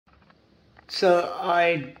So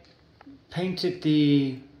I painted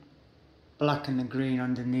the black and the green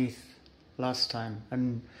underneath last time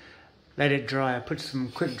and let it dry. I put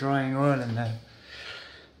some quick drying oil in there.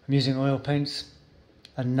 I'm using oil paints,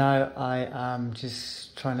 and now I am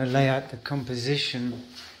just trying to lay out the composition.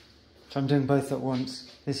 So I'm doing both at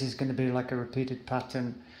once. This is going to be like a repeated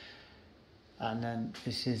pattern, and then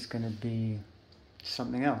this is going to be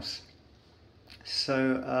something else.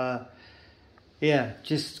 So yeah,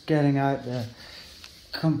 just getting out the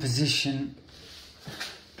composition,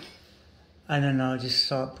 and then I'll just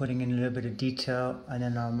start putting in a little bit of detail, and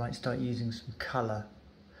then I might start using some colour.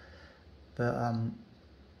 But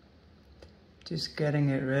just getting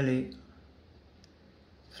it really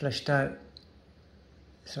fleshed out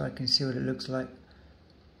so I can see what it looks like,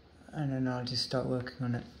 and then I'll just start working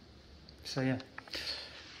on it. So yeah.